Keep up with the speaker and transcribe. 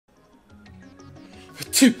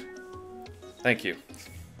Thank you.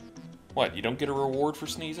 What, you don't get a reward for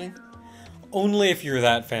sneezing? Only if you're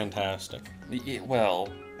that fantastic. Well,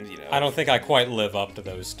 you know. I don't think I quite live up to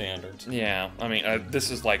those standards. Yeah, I mean,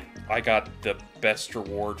 this is like, I got the best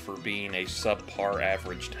reward for being a subpar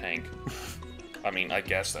average tank. I mean, I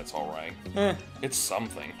guess that's alright. It's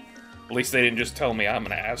something. At least they didn't just tell me I'm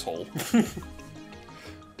an asshole.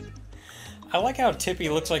 I like how Tippy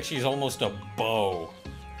looks like she's almost a bow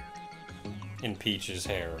in Peach's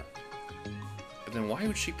hair. But then why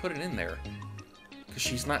would she put it in there? Because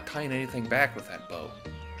she's not tying anything back with that bow.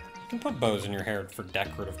 You can put bows in your hair for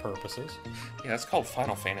decorative purposes. Yeah, that's called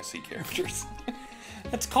Final Fantasy characters.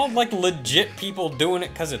 That's called, like, legit people doing it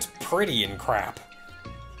because it's pretty and crap.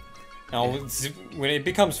 Now, when it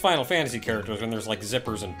becomes Final Fantasy characters, when there's, like,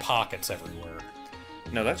 zippers and pockets everywhere.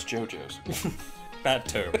 No, that's JoJo's. That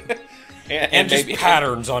too. and just maybe,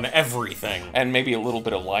 patterns on everything. And maybe a little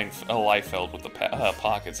bit of Liefeld with the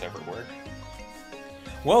pockets everywhere.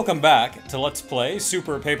 Welcome back to Let's Play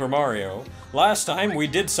Super Paper Mario. Last time we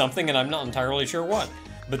did something and I'm not entirely sure what.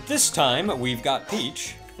 But this time we've got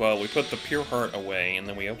Peach. Well, we put the Pure Heart away and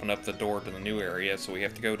then we open up the door to the new area, so we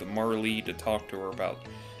have to go to Marlee to talk to her about,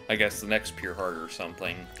 I guess, the next Pure Heart or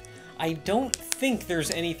something. I don't think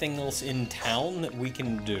there's anything else in town that we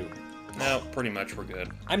can do. No, pretty much we're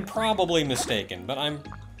good. I'm probably mistaken, but I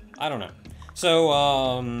don't know. So,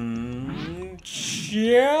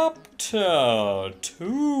 Chapter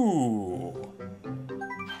 2.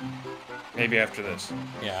 Maybe after this.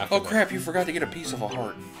 Yeah, after Oh this. crap, you forgot to get a piece of a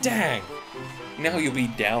heart. Dang! Now you'll be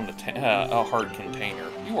down to a heart container.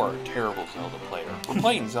 You are a terrible Zelda player. We're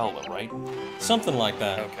playing Zelda, right? Something like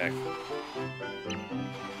that. Okay.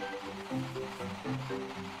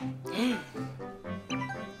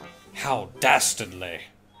 How dastardly.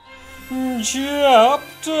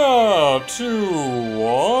 Chapter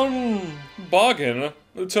 2-1. Bogging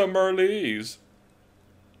to Marlee's.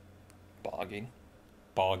 Bogging?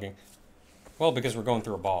 Bogging. Well, because we're going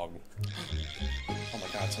through a bog. Oh my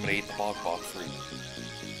god, somebody ate the bog fruit.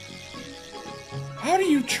 How do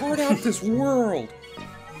you chart out this world?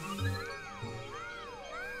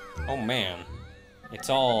 Oh man. It's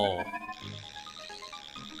all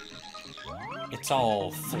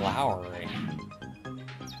flowery.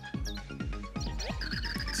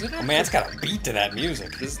 Oh man, it's got a beat to that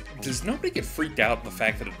music. Does nobody get freaked out at the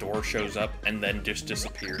fact that a door shows up and then just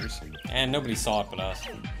disappears? And nobody saw it but us.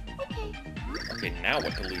 Okay, now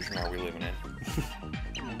what delusion are we living in?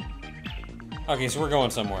 Okay, so we're going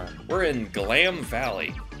somewhere. We're in Glam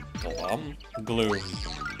Valley. Glum? Gloom.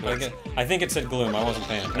 I think it said gloom, I wasn't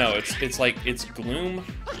paying attention. No, it's gloom,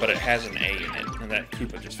 but it has an A in it, and that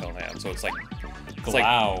Koopa just fell down, so it's like...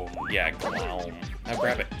 Glow. Yeah, gloom. Now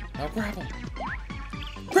grab it. Now grab him.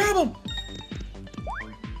 Grab him!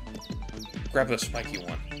 Grab the spiky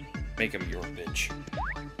one. Make him your bitch.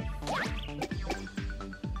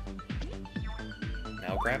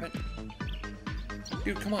 Now grab it.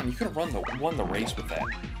 Dude, come on, you could have won the race with that.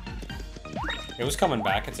 It was coming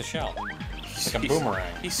back, it's a shell. It's like a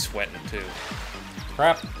boomerang. He's sweating too.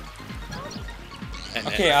 Crap. And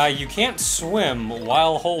Okay, you can't swim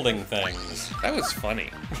while holding things. that was funny.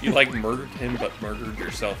 You like murdered him, but murdered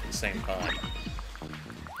yourself at the same time.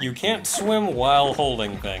 You can't swim while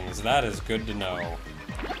holding things. That is good to know.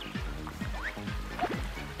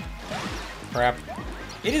 Crap.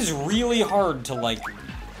 It is really hard to, like...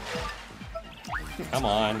 Come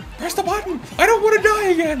on. Press the button! I don't want to die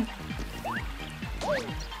again!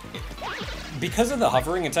 Because of the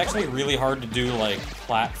hovering, it's actually really hard to do, like,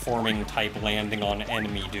 platforming type landing on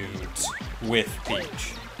enemy dudes with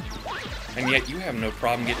Peach. And yet you have no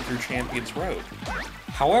problem getting through Champion's Road.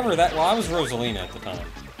 However, well, I was Rosalina at the time.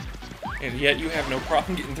 And yet you have no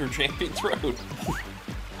problem getting through Champion's Road.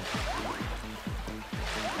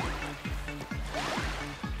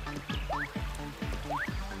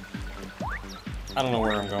 I don't know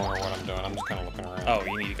where I'm going or what I'm doing. I'm just kind of looking around. Oh,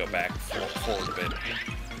 you need to go back forward a bit.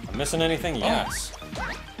 I'm missing anything? Yes.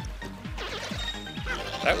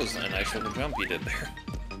 That was a nice little jump you did there.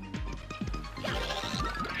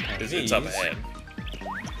 And It's up ahead.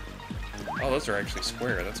 Oh, those are actually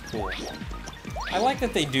square. That's cool. I like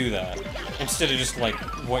that they do that, instead of just, like,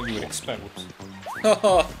 what you would expect. Whoops.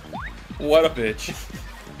 What a bitch.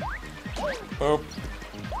 Boop.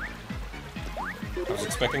 I was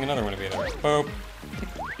expecting another one to be there. Boop.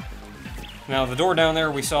 Now, the door down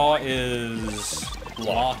there we saw is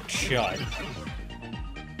locked shut.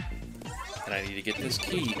 And I need to get this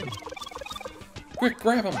key. Quick,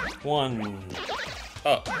 grab him. 1,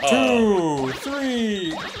 2, 2,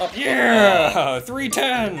 3. Yeah!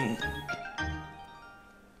 310.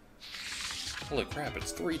 Holy crap,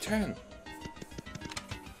 it's 310.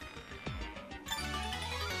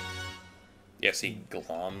 Yeah, see,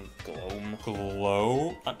 Gloam.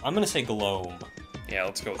 Glow? I'm gonna say Gloam. Yeah,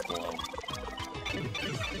 let's go with Gloam.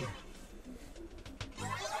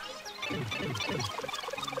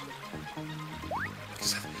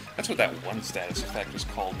 That's what that one status effect is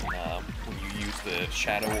called when you use the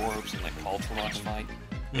shadow orbs in the Cultronox fight.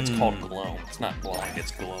 It's called Gloam. It's not blind,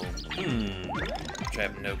 it's Gloam. Which I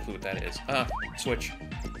have no clue what that is. Switch.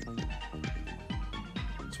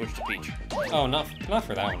 Switch to Peach. Oh, not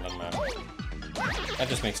for that one, doesn't matter. That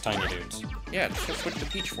just makes tiny dudes. Yeah, just switch to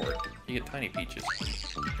Peach for it. You get tiny peaches.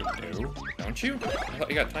 You do? Don't you? I thought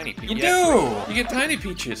you got tiny peaches. You do! You get tiny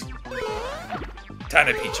peaches.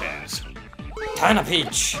 Tiny peaches. Tiny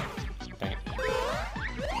peach! Dang it.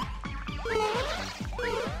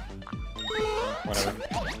 Whatever.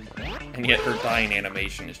 And yet her dying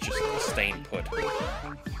animation is just staying put.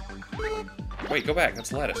 Wait, go back.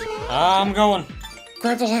 That's lettuce. I'm going.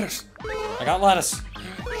 Grab the lettuce. I got lettuce.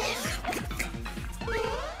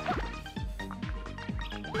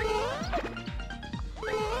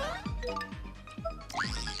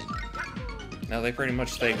 Now they pretty much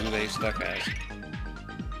stay who they stuck as.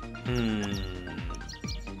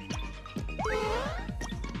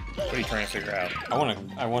 What are you trying to figure out?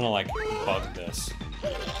 I wanna like bug this.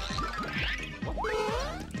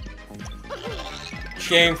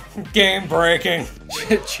 Game breaking.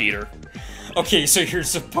 Cheater. Okay, so you're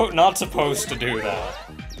not supposed to do that.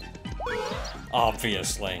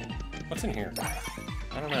 Obviously. What's in here?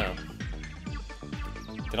 I don't know.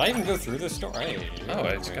 Did I even go through this door? Oh,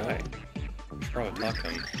 it's a guy. You should probably talk to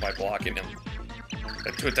him by blocking him.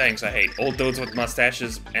 The two things I hate: old dudes with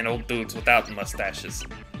mustaches and old dudes without mustaches.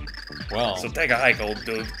 Well, So take a hike, old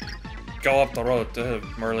dude. Go up the road to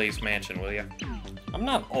Merle's mansion, will you? I'm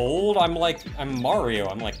not old. I'm Mario.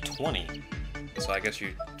 I'm like 20. So I guess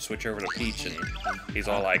you switch over to Peach, and he's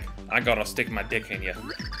all like, "I'm gonna stick my dick in you."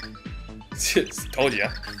 Told ya.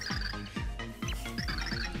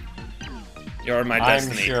 You're my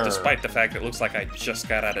destiny, sure. despite the fact it looks like I just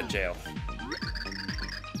got out of jail.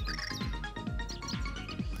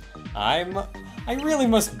 I really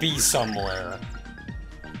must be somewhere.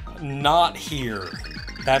 Not here.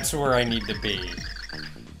 That's where I need to be.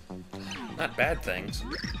 Not bad things.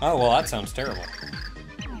 Oh, well, that sounds terrible.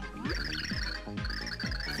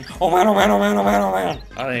 Oh man, oh man, oh man, oh man, oh man.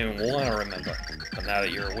 I don't even want to remember. But now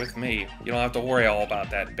that you're with me, you don't have to worry all about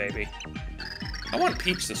that, baby. I want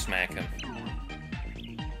Peach to smack him.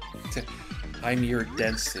 I'm your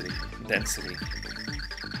density.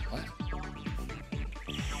 What?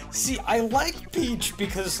 See, I like Peach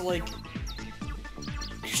because, like,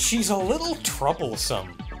 she's a little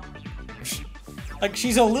troublesome. Like,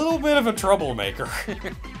 she's a little bit of a troublemaker.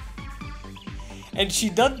 And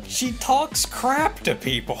she talks crap to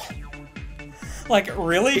people. Like,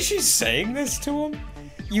 really? She's saying this to him?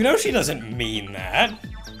 You know she doesn't mean that.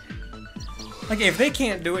 Like, if they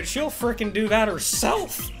can't do it, she'll frickin' do that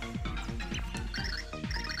herself.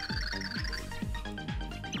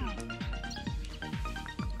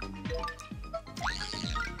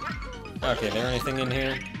 Okay, there anything in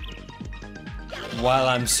here? While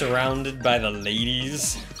I'm surrounded by the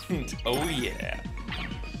ladies. Oh yeah.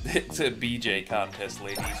 It's a BJ contest,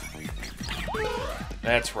 ladies.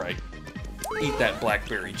 That's right. Eat that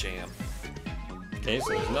blackberry jam. Okay, so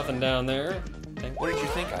there's nothing down there. What did you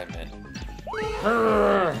think I meant?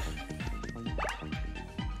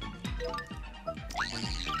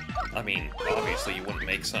 I mean, obviously you wouldn't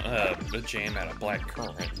make a jam out of black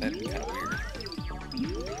currant. That'd be kind of weird.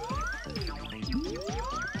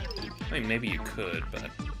 I mean, maybe you could, but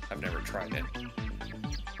I've never tried it.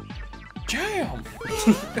 Jam!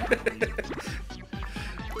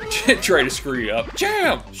 Try to screw you up.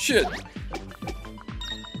 Jam! Shit!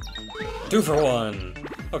 2 for 1.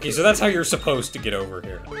 Okay, so that's how you're supposed to get over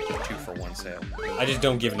here. 2 for 1 sale. I just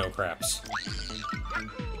don't give no craps.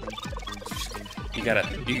 You gotta,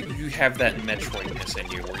 you have that Metroidness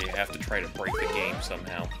in you where you have to try to break the game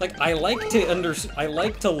somehow. Like, I like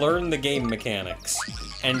to learn the game mechanics,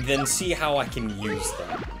 and then see how I can use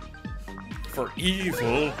them. For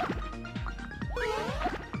evil.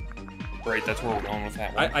 Right, that's where we're going with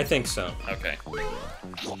that one? I think so. Okay.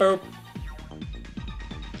 Boop.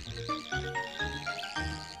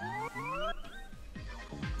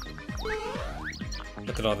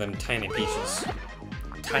 Look at all them tiny peaches.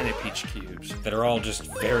 Tiny peach cubes. That are all just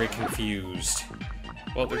very confused.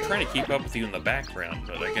 Well, they're trying to keep up with you in the background,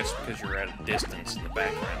 but I guess because you're at a distance in the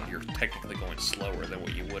background, you're technically going slower than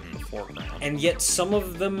what you would in the foreground. And yet some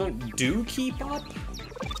of them do keep up?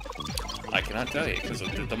 I cannot tell you, because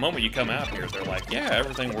the moment you come out here, they're like, yeah,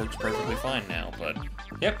 everything works perfectly fine now, but...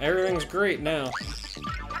 Yep, everything's great now.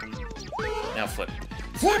 Now flip.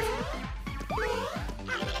 Flip!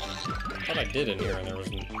 I thought I did in here and there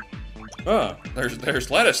wasn't. Oh,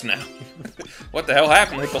 There's lettuce now. What the hell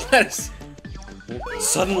happened with the lettuce?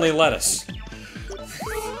 suddenly lettuce.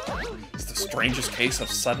 It's the strangest case of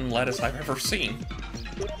sudden lettuce I've ever seen.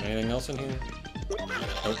 Anything else in here?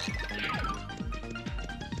 Nope.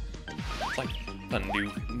 It's like the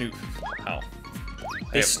new. Wow.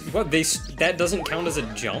 That doesn't count as a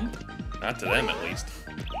jump? Not to them, at least.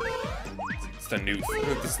 It's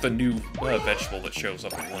the new vegetable that shows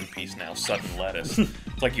up in One Piece now. Sudden lettuce.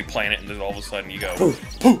 It's like you plant it and then all of a sudden you go.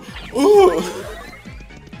 Poof, poof, ooh.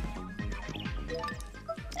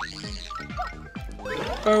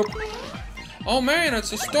 Boop. Oh man,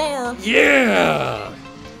 it's a star! Yeah!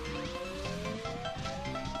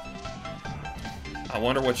 I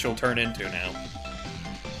wonder what she'll turn into now.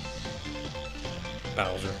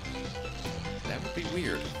 Bowser. That would be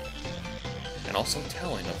weird. And also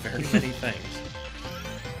telling of very many things.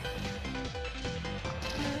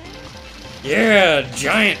 Yeah,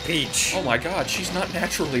 giant peach. Oh my god, she's not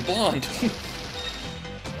naturally blonde.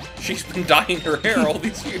 She's been dyeing her hair all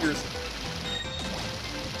these years.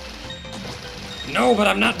 No, but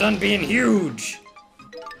I'm not done being huge.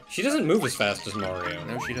 She doesn't move as fast as Mario.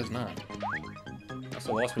 No, she does not. I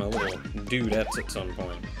also lost my little dudettes at some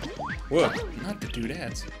point. Whoa. Not the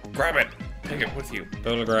dudettes. Grab it! Take it with you.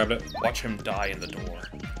 Totally grabbed it. Watch him die in the door.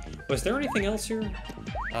 Was there anything else here?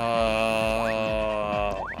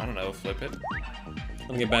 I don't know, flip it. Let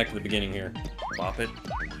me get back to the beginning here. Bop it.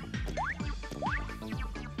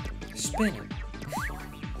 Spin it.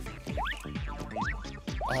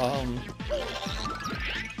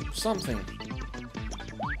 Something.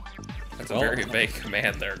 That's a Well, very vague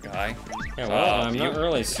command there, guy. Yeah, well, I'm not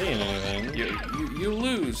really seeing anything. You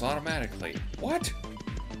lose automatically. What?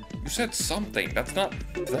 You said something. That's not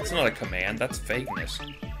a command. That's vagueness.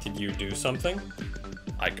 Did you do something?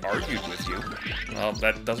 I argued with you. Well,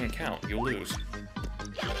 that doesn't count. You lose.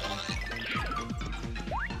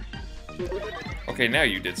 Okay, now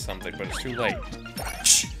you did something, but it's too late.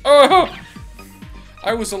 Oh!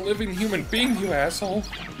 I was a living human being, you asshole.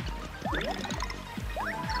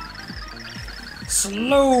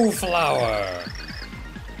 Slow flower.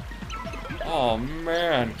 Oh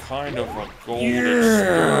man, kind of a golden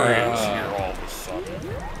Yeah. experience here all of a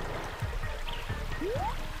sudden.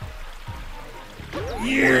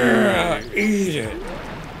 Yeah, eat it.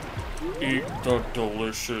 Eat the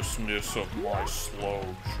deliciousness of my slow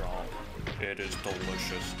jump. It is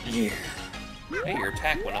delicious. Yeah. Hey, your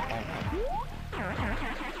attack went up by one.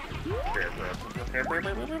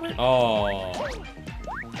 Oh.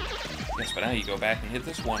 Yes, but now you go back and hit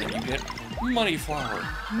this one and you get money flower.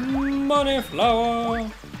 Money flower.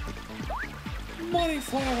 Money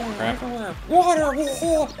flower Crap. everywhere. Water!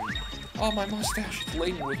 Whoa. Oh, my mustache is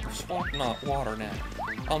laden with swamp knot water now.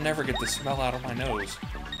 I'll never get the smell out of my nose.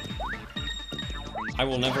 I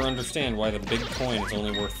will never understand why the big coin is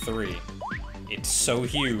only worth 3. It's so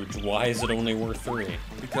huge, why is it only worth 3?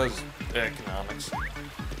 Because economics.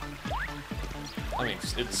 I mean,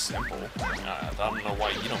 it's simple. I don't know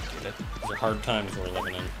why you don't get it. These are hard times we're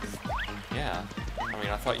living in. Yeah. I mean,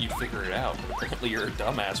 I thought you'd figure it out, but apparently you're a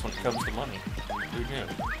dumbass when it comes to money. Who knew?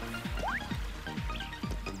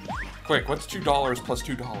 Quick, what's $2 plus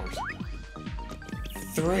 $2?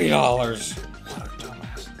 $3. What a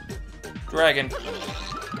dumbass. Dragon.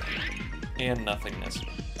 And nothingness.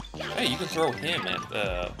 Hey, you can throw him at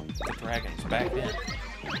the dragon's back in.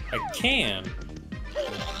 I can.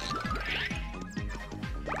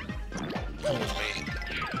 Come with me.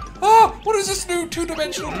 Ah! What is this new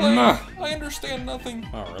two-dimensional plane? I understand nothing.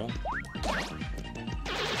 Oh, really?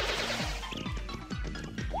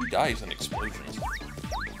 He dies in explosions.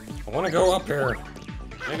 I want to go up here.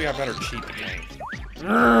 Maybe I better cheat the game.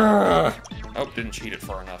 Ugh. Oh, didn't cheat it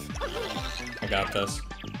far enough. I got this.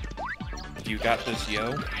 You got this,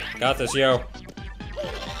 yo? Got this, yo.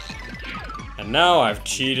 And now I've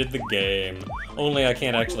cheated the game. Only I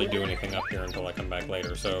can't actually do anything up here until I come back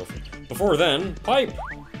later, so before then, pipe!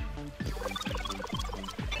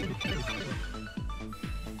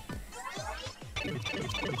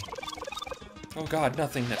 Oh god,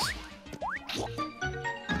 nothingness.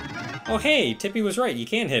 Oh hey, Tippy was right, you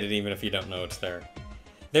can hit it even if you don't know it's there.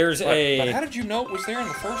 There's But how did you know it was there in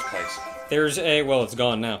the first place? well, it's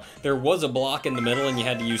gone now. There was a block in the middle and you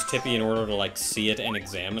had to use Tippy in order to, like, see it and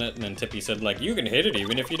examine it, and then Tippy said, like, you can hit it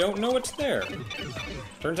even if you don't know it's there.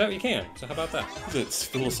 Turns out you can, so how about that? That's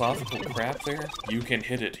philosophical crap there. You can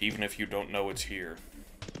hit it even if you don't know it's here.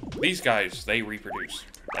 These guys, they reproduce,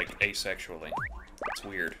 like, asexually. It's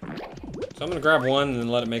weird. So I'm gonna grab one and then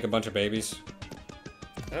let it make a bunch of babies.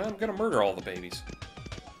 I'm gonna murder all the babies.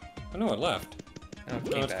 Oh no, it left. Oh, it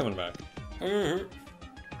No, came it's back. coming back.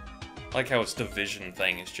 Like how its division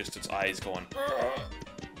thing is just its eyes going.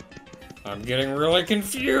 I'm getting really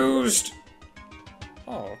confused.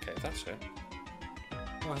 Oh, okay, that's it.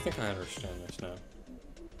 Oh, I think I understand this now.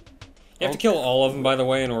 You have to kill all of them, by the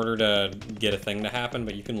way, in order to get a thing to happen,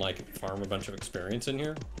 but you can, like, farm a bunch of experience in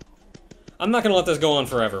here. I'm not gonna let this go on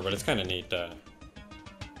forever, but it's kind of neat to...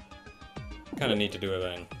 do a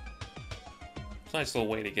thing. It's a nice little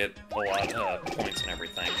way to get a lot of points and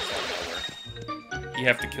everything. So you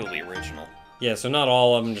have to kill the original. Yeah, so not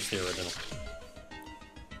all of them, just the original.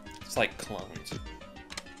 It's like clones.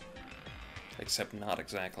 Except not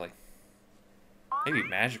exactly. Maybe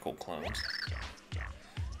magical clones.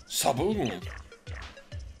 Saboom!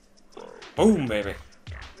 Boom, baby.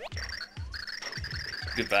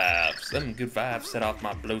 Good vibes. Them good vibes set off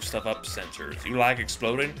my blow stuff up sensors. You like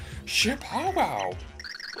exploding? Ship how wow!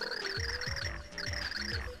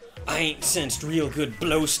 I ain't sensed real good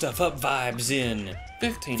blow stuff up vibes in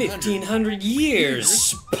 1500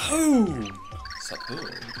 years. Boom!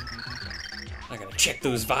 Saboom. I gotta check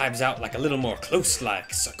those vibes out like a little more close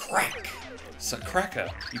like, so crack. Cracker.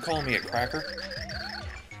 You calling me a cracker?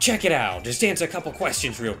 Check it out. Just answer a couple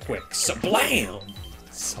questions real quick. Sablam!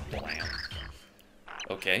 Sablam.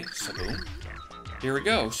 Okay, saboom. Here we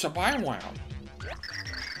go. Sabam wow.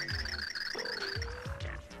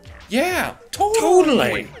 Yeah,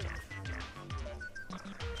 totally.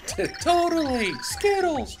 Totally.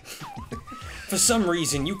 Skittles. For some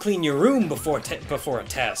reason, you clean your room before a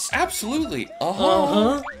test. Absolutely.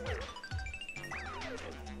 Uh-huh.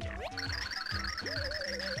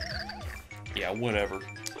 Yeah, whatever.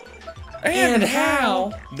 And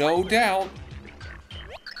how? No doubt.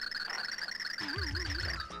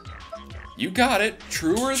 You got it.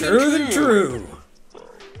 Truer than true.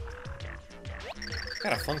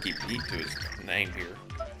 Got a funky beat to his name here.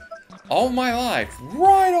 All my life,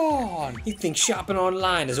 right on! You think shopping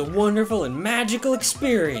online is a wonderful and magical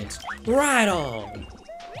experience. Right on.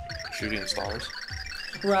 Shooting stars.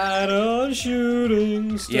 Right on,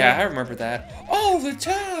 shooting stars. Yeah, I remember that. All the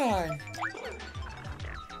time!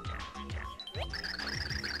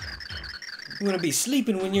 You want to be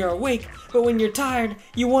sleeping when you're awake, but when you're tired,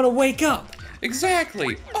 you want to wake up.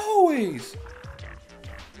 Exactly! Always!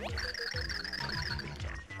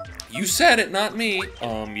 You said it, not me.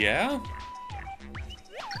 Yeah?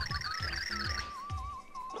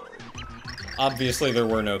 Obviously, there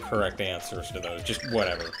were no correct answers to those. Just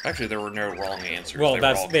whatever. Actually, there were no wrong answers. Well, They were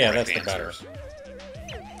that's all yeah, correct that's the better. answers.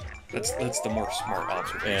 That's the more smart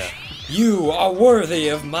observation. Yeah. You are worthy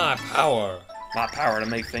of my power. My power to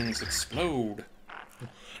make things explode.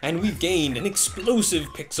 And we've gained an explosive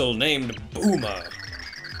pixel named Boomer.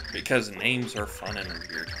 Because names are fun and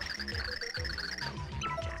weird.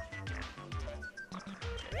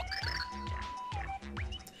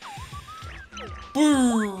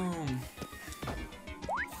 Boom!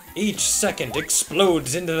 Each second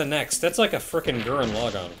explodes into the next. That's like a frickin' Gurren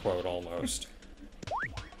Lagann quote, almost.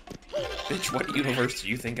 Bitch, what universe do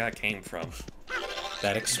you think I came from?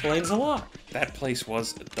 That explains a lot. That place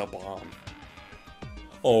was the bomb.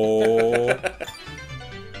 Oh.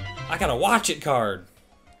 I got a watch it card.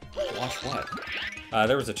 Watch what?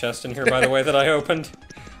 There was a chest in here, by the way, that I opened.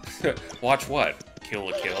 Watch what? Kill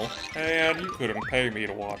la Kill? And you couldn't pay me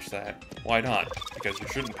to watch that. Why not? Because you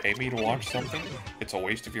shouldn't pay me to watch something? It's a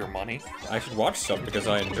waste of your money? I should watch stuff because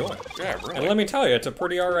I enjoy it. Yeah, really. And let me tell you, it's a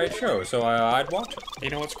pretty alright show, so I'd watch it.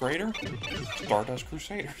 You know what's greater? Stardust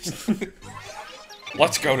Crusaders.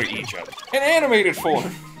 Let's go to Egypt. An animated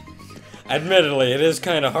form! Admittedly, it is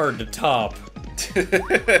kind of hard to top.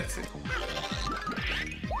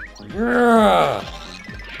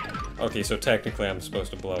 Okay, so technically I'm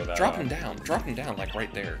supposed to blow that Drop up. him down, like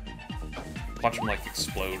right there. Watch him like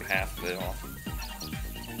explode half of it off.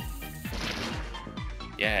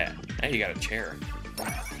 Yeah, now you got a chair.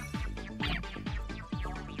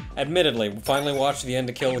 Admittedly, finally watched the end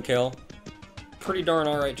of Kill la Kill. Pretty darn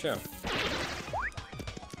alright show.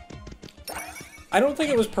 I don't think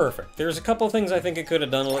it was perfect. There's a couple things I think it could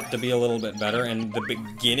have done to be a little bit better, and the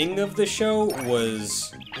beginning of the show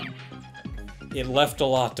was... it left a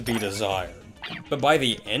lot to be desired. But by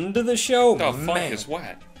the end of the show, The man... fuck is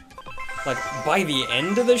what? Like, by the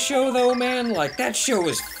end of the show, though, man, like, that show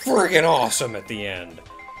is friggin' awesome at the end.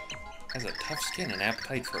 Has a tough skin and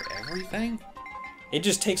appetite for everything? It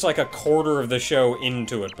just takes like a quarter of the show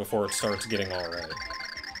into it before it starts getting alright.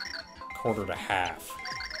 Quarter to half.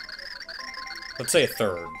 Let's say a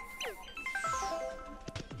third.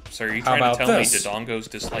 So are you How trying to about tell this? me Dodongos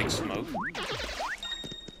dislike smoke?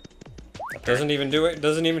 Doesn't even do it,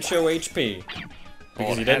 doesn't even show HP.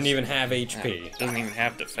 Because it he doesn't has- even have HP. Doesn't even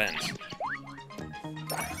have defense.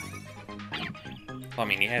 I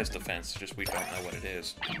mean, he has defense, just we don't know what it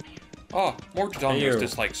is. Oh, more Hey, dongers you.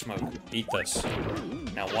 dislike smoke. Eat this.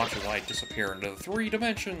 Now watch a light disappear into the 3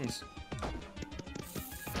 dimensions.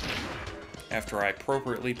 After I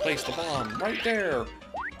appropriately place the bomb right there.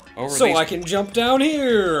 Over So these I can jump down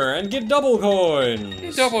here and get double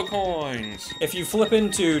coins! double coins. If you flip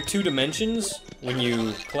into 2 dimensions, when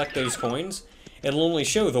you collect those coins, it'll only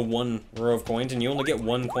show the 1 row of coins, and you only get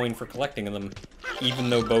 1 coin for collecting them, even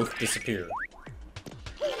though both disappear.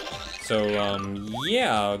 So,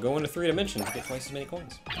 yeah, go into 3 dimensions to get twice as many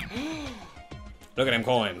coins. Look at them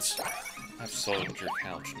coins. I've sold your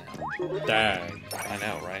couch now. Dang. I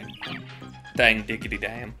know, right? Dang diggity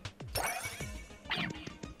damn.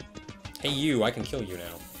 Hey you, I can kill you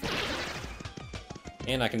now.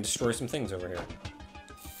 And I can destroy some things over here.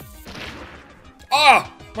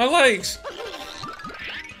 Ah! My legs!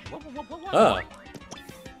 Ah,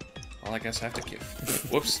 Well, I guess I have to give.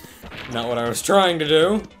 Whoops. not what I was trying to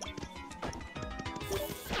do.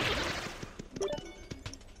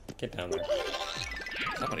 Get down there.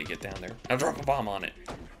 Somebody get down there. Now drop a bomb on it.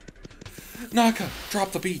 Naka,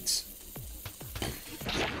 drop the beats.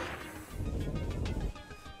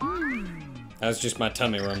 That was just my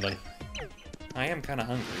tummy rumbling. I am kind of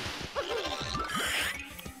hungry.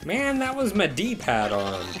 Man, that was my D-pad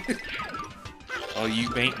arm. Oh,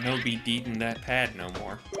 you ain't no be deedin' that pad no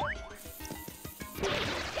more.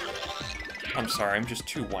 I'm sorry, I'm just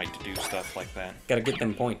too white to do stuff like that. Gotta get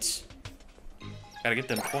them points. Gotta get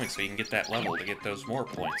them points so you can get that level to get those more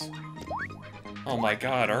points. Oh my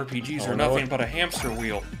god, RPGs Oh, are no. nothing but a hamster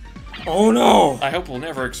wheel. Oh no! I hope we'll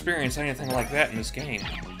never experience anything like that in this game.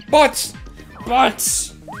 Butts!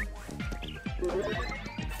 Butts!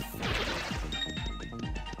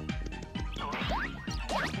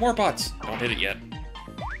 More butts! Don't hit it yet.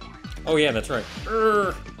 Oh yeah, that's right.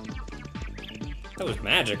 Urgh. That was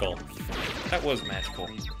magical. That was magical.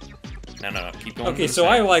 No, keep going. Okay, to the so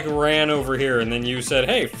I side. like ran over here and then you said,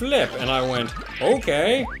 hey, flip, and I went,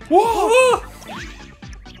 okay. Whoa!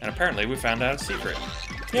 And apparently we found out a secret.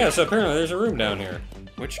 Yeah, so apparently there's a room down here.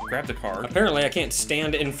 Which, grab the card. Apparently I can't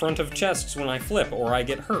stand in front of chests when I flip or I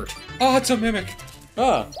get hurt. Oh, it's a mimic!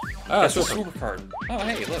 That's That's a super card. Oh,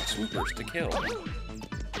 hey, look, swoopers to kill.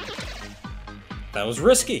 That was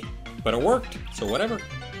risky, but it worked, so whatever.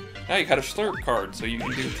 Now you got a slurp card, so you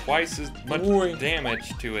can do twice as much Boy.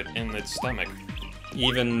 damage to it in its stomach.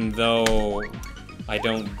 Even though I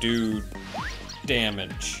don't do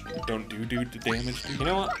damage. Don't do damage to You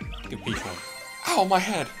know what? Give Peach one. Ow, my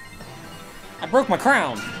head! I broke my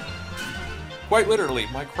crown! Quite literally,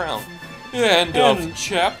 my crown. End And- of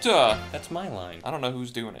chapter! That's my line. I don't know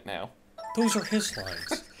who's doing it now. Those are his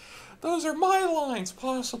lines. Those are my lines,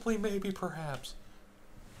 possibly, maybe, perhaps.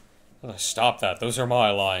 Stop that. Those are my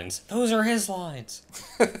lines. Those are his lines.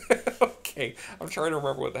 Okay, I'm trying to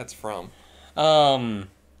remember what that's from.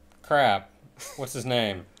 Crap. What's his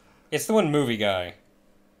name? It's the one movie guy.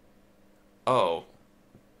 Oh.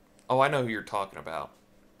 Oh, I know who you're talking about.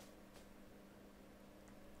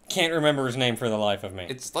 Can't remember his name for the life of me.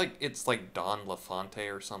 It's like Don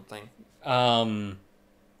LaFonte or something.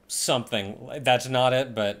 Something. That's not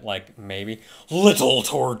it, but, like, maybe. Little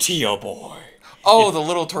Tortilla Boy. Oh, the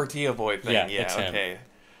little tortilla boy thing. Yeah, Yeah, it's him. okay.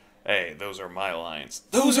 Hey, those are my lines.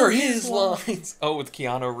 Those are his lines. Oh, with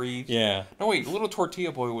Keanu Reeves. Yeah. No, wait, little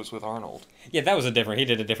tortilla boy was with Arnold. Yeah, that was a different. He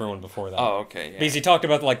did a different one before that. Oh, okay. Yeah. Because he talked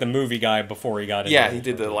about, like, the movie guy before he got into Yeah, it. he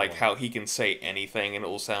did the like how he can say anything and it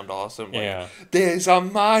will sound awesome. Like, Yeah. These are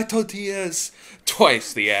my tortillas.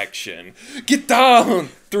 Twice the action. Get down.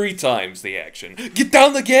 3 times the action. Get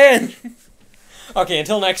down again. Okay,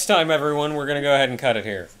 until next time, everyone, we're gonna go ahead and cut it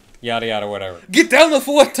here. Yada yada, whatever. Get down the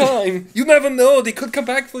 4th time. You never know. They could come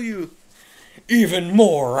back for you. Even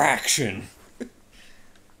more action.